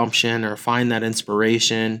that gumption or find that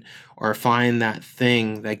inspiration or find that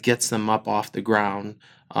thing that gets them up off the ground,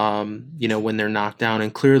 when they're knocked down.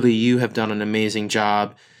 And clearly you have done an amazing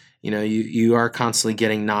job. You are constantly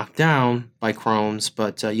getting knocked down by Crohn's,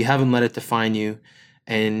 but you haven't let it define you,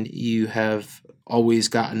 and you have always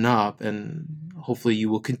gotten up, and hopefully you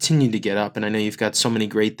will continue to get up. And I know you've got so many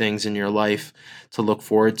great things in your life to look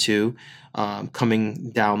forward to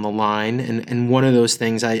coming down the line. And one of those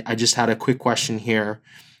things, I just had a quick question here,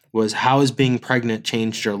 was how has being pregnant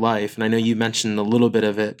changed your life? And I know you mentioned a little bit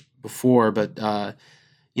of it before, but,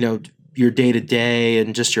 your day-to-day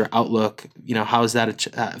and just your outlook, how has that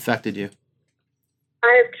affected you?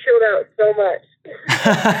 I have chilled out so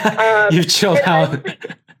much. You've chilled out.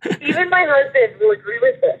 Even my husband will agree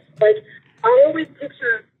with this. Like, I always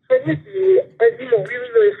picture pregnancy as being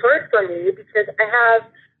really, really hard for me because I have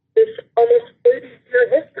this almost 30-year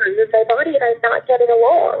history with my body and I'm not getting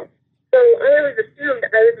along. So I always assumed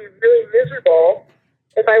I would be really miserable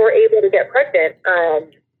if I were able to get pregnant.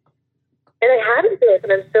 And I haven't been,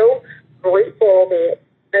 and I'm so grateful that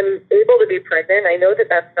I'm able to be pregnant. I know that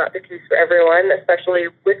that's not the case for everyone, especially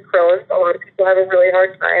with Crohn's. A lot of people have a really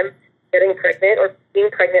hard time getting pregnant or being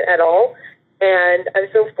pregnant at all. And I'm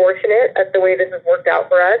so fortunate at the way this has worked out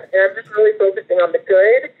for us. And I'm just really focusing on the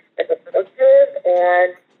good and the positive.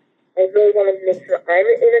 And I really want to make sure I'm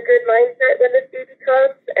in a good mindset when this baby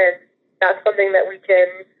comes. And that's something that we can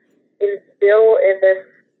instill in this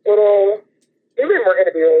little human we're going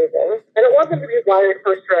to be raising. I don't want them to be wired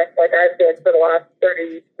for stress like I've been for the last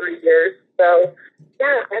 33 years. So,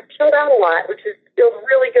 yeah, I've chilled out a lot, which feels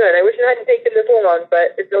really good. I wish it hadn't taken this long,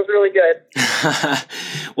 but it feels really good.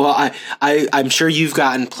 Well, I'm sure you've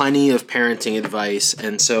gotten plenty of parenting advice,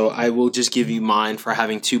 and so I will just give you mine for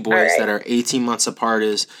having two boys that are 18 months apart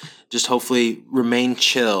is just hopefully remain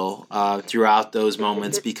chill throughout those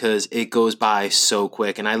moments because it goes by so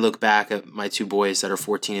quick. And I look back at my two boys that are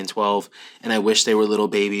 14 and 12, and I wish they were little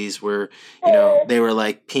babies where, they were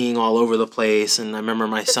like peeing all over the place. And I remember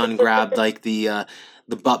my son grabbed like the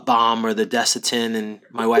butt bomb or the Desitin, and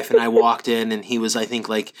my wife and I walked in, and he was, I think,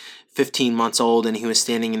 like 15 months old, and he was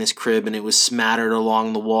standing in his crib, and it was smattered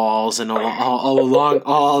along the walls and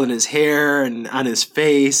all in his hair and on his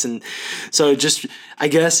face. And so just, I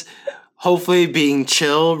guess, hopefully being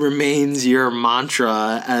chill remains your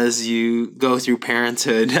mantra as you go through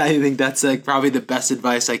parenthood. I think that's like probably the best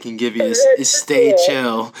advice I can give you is stay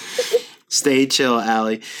chill. Stay chill,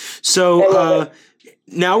 Allie. So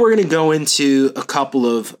now we're going to go into a couple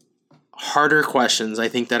of harder questions, I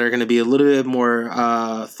think, that are going to be a little bit more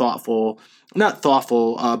thoughtful, but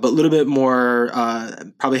a little bit more,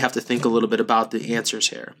 probably have to think a little bit about the answers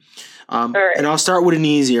here. Right. And I'll start with an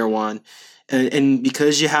easier one. And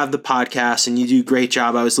because you have the podcast and you do a great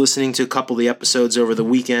job, I was listening to a couple of the episodes over the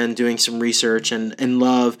weekend, doing some research, and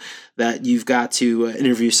love that you've got to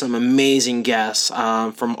interview some amazing guests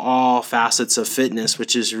from all facets of fitness,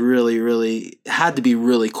 which is really, really had to be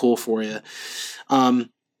really cool for you.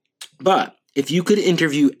 But if you could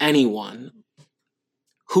interview anyone,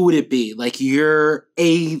 who would it be? Like you're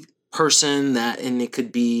a person and it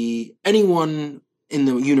could be anyone in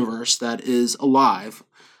the universe that is alive.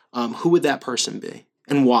 Who would that person be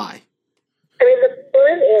and why? I mean, the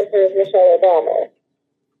first answer is Michelle Obama.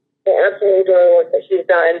 I absolutely adore the work that she's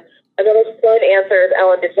done. Another fun answer is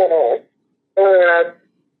Ellen DeGeneres.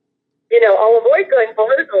 I'll avoid going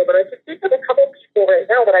political, but I can think of a couple people right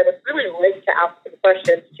now that I would really like to ask some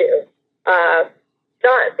questions to.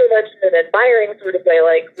 Not so much in an admiring sort of way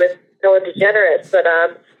like with Ellen DeGeneres, but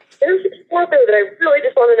there's people out there that I really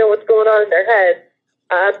just want to know what's going on in their head.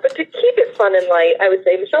 But to keep it fun and light, I would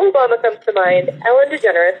say Michelle Obama comes to mind, Ellen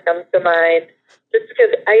DeGeneres comes to mind, just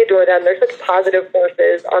because I adore them. They're such positive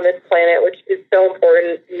forces on this planet, which is so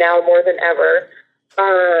important now more than ever.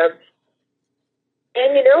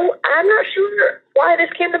 I'm not sure why this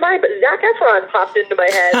came to mind, but Zac Efron popped into my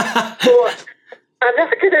head. So I'm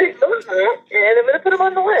not going to ignore that, and I'm going to put him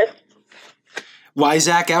on the list. Why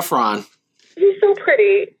Zac Efron? He's so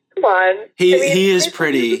pretty. Come on. He is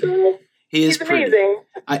pretty. He is pretty. Amazing.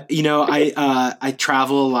 I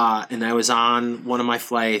travel a lot, and I was on one of my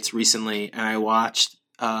flights recently, and I watched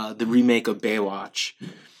the remake of Baywatch.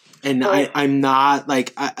 And I'm not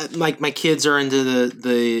like my kids are into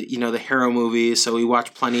the hero movies, so we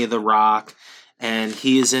watch plenty of The Rock, and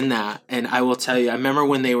he is in that. And I will tell you, I remember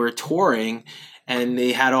when they were touring, and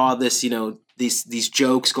they had all this these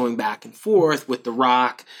jokes going back and forth with The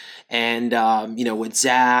Rock, and with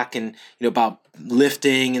Zach, and about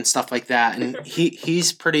lifting and stuff like that. And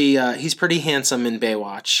he's pretty handsome in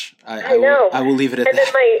Baywatch. I know. I will leave it at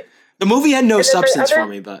that. The movie had no substance for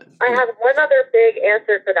me, but I have one other big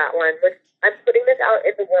answer for that one, which I'm putting this out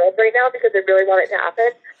in the world right now because I really want it to happen.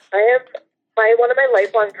 One of my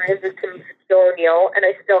lifelong dreams is to meet Shaquille O'Neal, and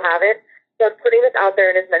I still haven't. So I'm putting this out there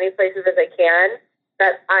in as many places as I can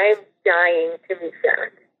that I'm dying to meet Shaq.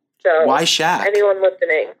 So why Shaq? Anyone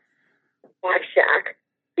listening, why Shaq?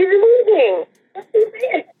 He's amazing.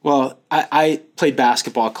 Well, I played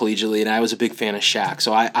basketball collegiately, and I was a big fan of Shaq.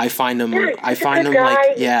 So I find him. Yeah, I find him guy,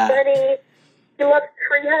 like he's funny. He loves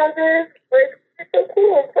tree houses. It's so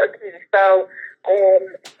cool and quirky. So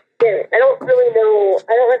I don't really know.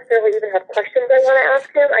 I don't necessarily even have questions I want to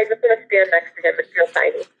ask him. I just want to stand next to him and feel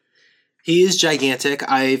tiny. He is gigantic.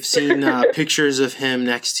 I've seen pictures of him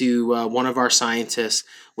next to one of our scientists.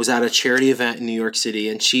 Was at a charity event in New York City,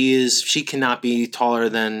 and she cannot be taller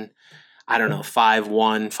than, I don't know,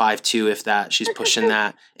 5'1", 5'2", if that. She's pushing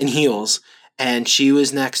that in heels. And she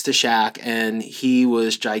was next to Shaq, and he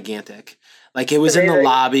was gigantic. Like, it was in the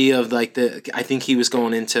lobby of, like, I think he was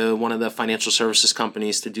going into one of the financial services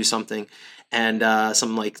companies to do something, and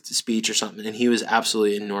some, like, speech or something. And he was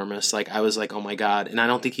absolutely enormous. Like, I was like, oh, my God. And I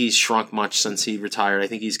don't think he's shrunk much since he retired. I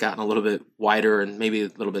think he's gotten a little bit wider and maybe a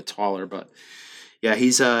little bit taller. But, yeah,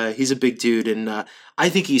 he's a big dude, and I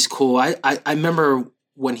think he's cool. I remember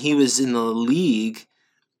when he was in the league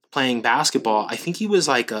playing basketball, I think he was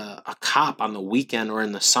like a cop on the weekend or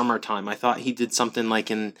in the summertime. I thought he did something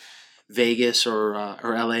like in Vegas or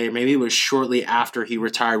LA, or maybe it was shortly after he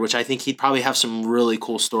retired, which I think he'd probably have some really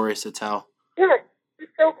cool stories to tell. Yeah, he's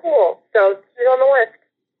so cool. So he's on the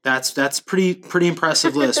list. That's pretty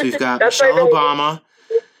impressive list. We've got Michelle Obama,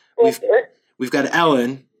 we've got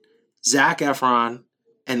Ellen, Zac Efron,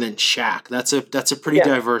 and then Shaq. That's a pretty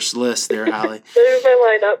diverse list there, Allie. There's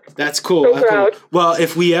my lineup. That's cool. So proud. Cool. Well,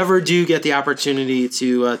 if we ever do get the opportunity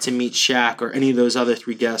to meet Shaq or any of those other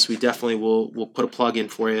three guests, we definitely will put a plug in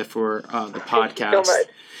for you for the podcast. Thank you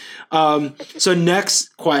so much. So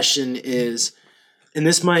next question is, and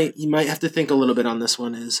you might have to think a little bit on this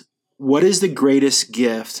one, is what is the greatest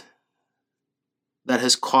gift that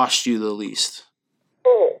has cost you the least?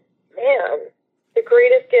 Oh, man. The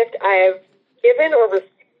greatest gift I have given or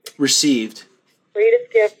Received.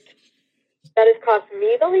 Greatest gift that has cost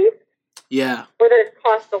me the least? Yeah. Or that has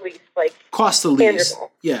cost the least? Like, cost the least.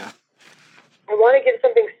 tangible. Yeah. I want to give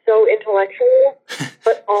something so intellectual,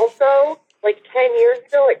 but also, like 10 years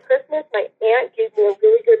ago at Christmas, my aunt gave me a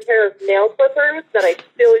really good pair of nail clippers that I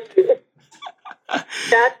still use.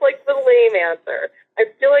 That's like the lame answer. I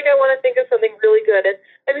feel like I want to think of something really good. And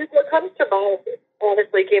I mean, what comes to mind,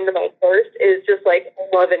 honestly, came to mind first, is just like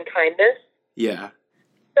love and kindness. Yeah.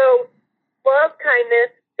 So, love,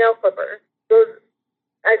 kindness, nail clippers. Those,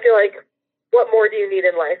 I feel like, what more do you need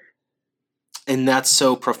in life? And that's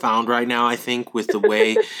so profound right now, I think, with the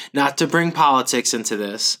way, not to bring politics into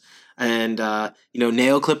this. And,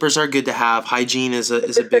 nail clippers are good to have. Hygiene is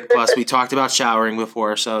a big plus. We talked about showering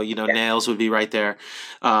before, so, nails would be right there.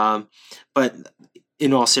 But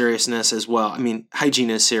in all seriousness as well, I mean, hygiene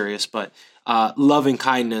is serious, but love and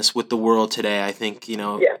kindness with the world today, I think,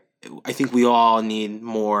 I think we all need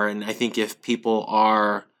more. And I think if people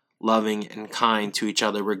are loving and kind to each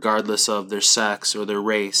other, regardless of their sex or their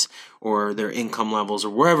race or their income levels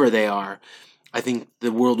or wherever they are, I think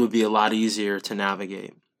the world would be a lot easier to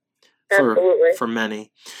navigate for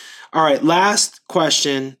many. All right, last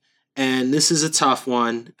question, and this is a tough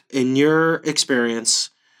one. In your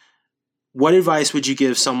experience, what advice would you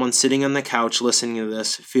give someone sitting on the couch listening to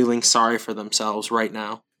this, feeling sorry for themselves right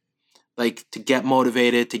now? Like, to get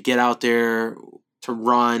motivated, to get out there, to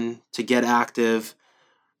run, to get active.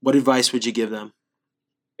 What advice would you give them?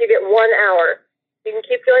 You get 1 hour. You can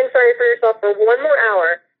keep feeling sorry for yourself for 1 more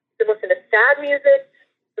hour. You can listen to sad music.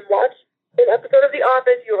 You can watch an episode of The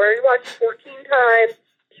Office you already watched 14 times.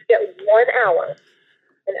 You get 1 hour.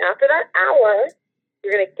 And after that hour,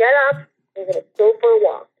 you're going to get up and you're going to go for a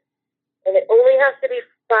walk. And it only has to be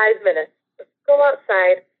 5 minutes. Just go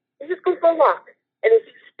outside and just go for a walk. And if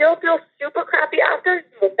you still feel super crappy after,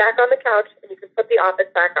 you go back on the couch and you can put The Office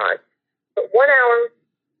back on. But 1 hour,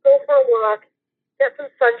 go for a walk, get some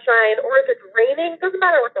sunshine, or if it's raining, doesn't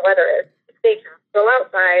matter what the weather is. It's nature. Go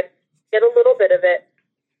outside, get a little bit of it.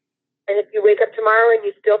 And if you wake up tomorrow and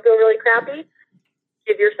you still feel really crappy,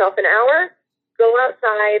 give yourself an hour, go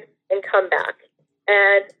outside, and come back.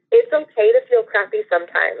 And it's okay to feel crappy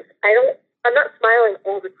sometimes. I'm not smiling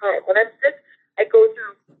all the time. When I'm sick, I go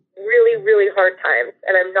through really, really hard times,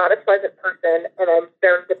 and I'm not a pleasant person, and I'm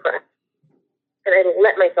very depressed. And I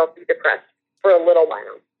let myself be depressed for a little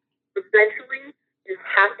while. Eventually, you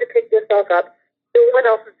have to pick yourself up. No one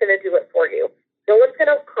else is going to do it for you. No one's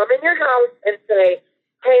going to come in your house and say,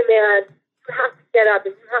 hey, man, you have to get up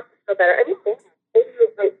and you have to feel better. I mean, maybe you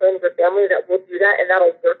have great friends or family that will do that and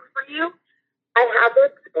that'll work for you. I have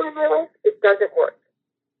those people in my life. It doesn't work.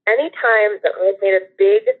 Any time that I've made a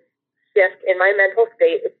big shift in my mental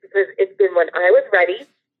state, it's because it's been when I was ready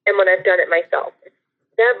and when I've done it myself. It's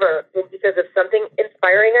never been because of something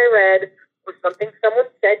inspiring I read or something someone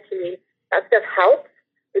said to me. That stuff helps,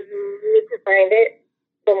 but you need to find it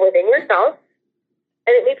from within yourself.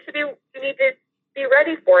 And it needs to be, you need to be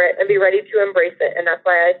ready for it and be ready to embrace it. And that's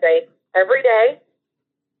why I say every day,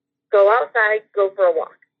 go outside, go for a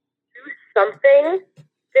walk. Do something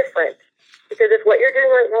different. Because if what you're doing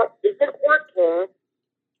right now isn't working,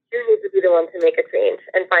 you need to be the one to make a change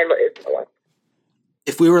and find what is the one.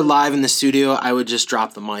 If we were live in the studio, I would just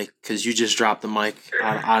drop the mic because you just dropped the mic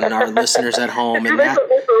on our listeners at home. Did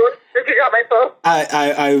you drop my phone?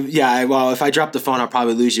 Well, if I drop the phone, I'll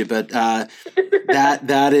probably lose you. But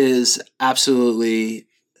that is absolutely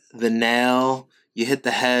the nail. You hit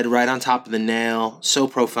the head right on top of the nail. So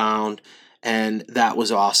profound. And that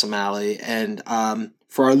was awesome, Allie. And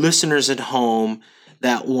for our listeners at home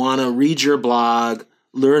that want to read your blog,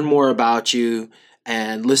 learn more about you,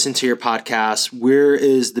 and listen to your podcast, where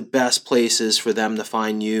is the best places for them to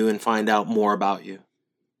find you and find out more about you?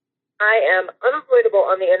 I am unavoidable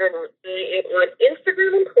on the internet. I am on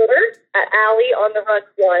Instagram and Twitter at Allie on the Run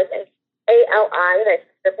 1, and ALI, and I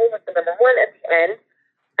simple with the number 1 at the end.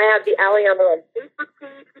 I have the Allie on the Run Facebook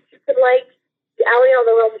page, which you can like. The Allie on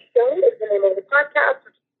the Run show is the name of the podcast,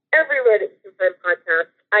 which is everywhere that you can find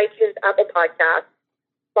podcasts: iTunes, Apple Podcasts,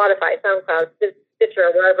 Spotify, SoundCloud,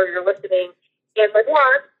 Stitcher, wherever you're listening. And my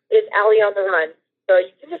blog is Allie on the Run. So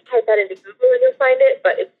you can just type that into Google and you'll find it.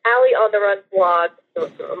 But it's Allie on the Run blog.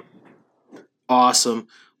 Awesome.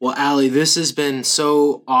 Well, Allie, this has been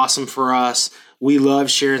so awesome for us. We love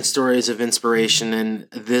sharing stories of inspiration, and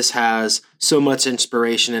this has so much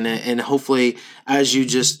inspiration in it. And hopefully, as you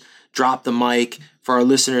just drop the mic for our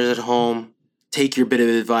listeners at home, take your bit of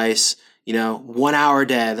advice. 1 hour a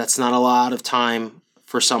day, that's not a lot of time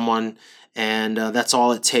for someone, and that's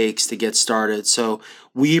all it takes to get started. So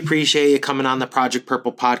we appreciate you coming on the Project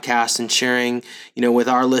Purple podcast and sharing, with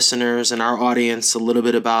our listeners and our audience a little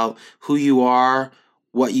bit about who you are,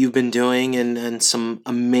 what you've been doing, and some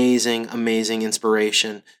amazing, amazing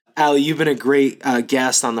inspiration. Allie, you've been a great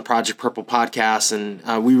guest on the Project Purple podcast,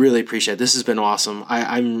 and we really appreciate it. This has been awesome.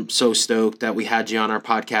 I'm so stoked that we had you on our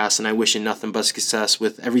podcast, and I wish you nothing but success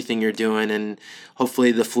with everything you're doing, and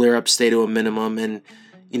hopefully the flare-ups stay to a minimum. And,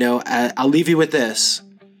 I'll leave you with this.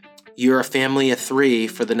 You're a family of 3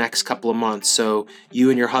 for the next couple of months, so you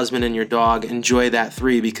and your husband and your dog enjoy that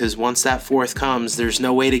 3, because once that 4th comes, there's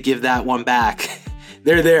no way to give that one back.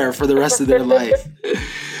 They're there for the rest of their life.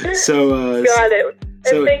 So got it.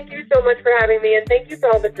 And thank you so much for having me, and thank you for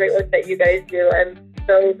all the great work that you guys do. I'm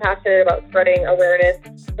so passionate about spreading awareness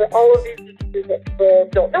for all of these issues that people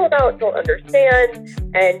don't know about, don't understand,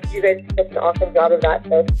 and you guys do such an awesome job of that,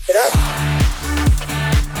 so keep it up.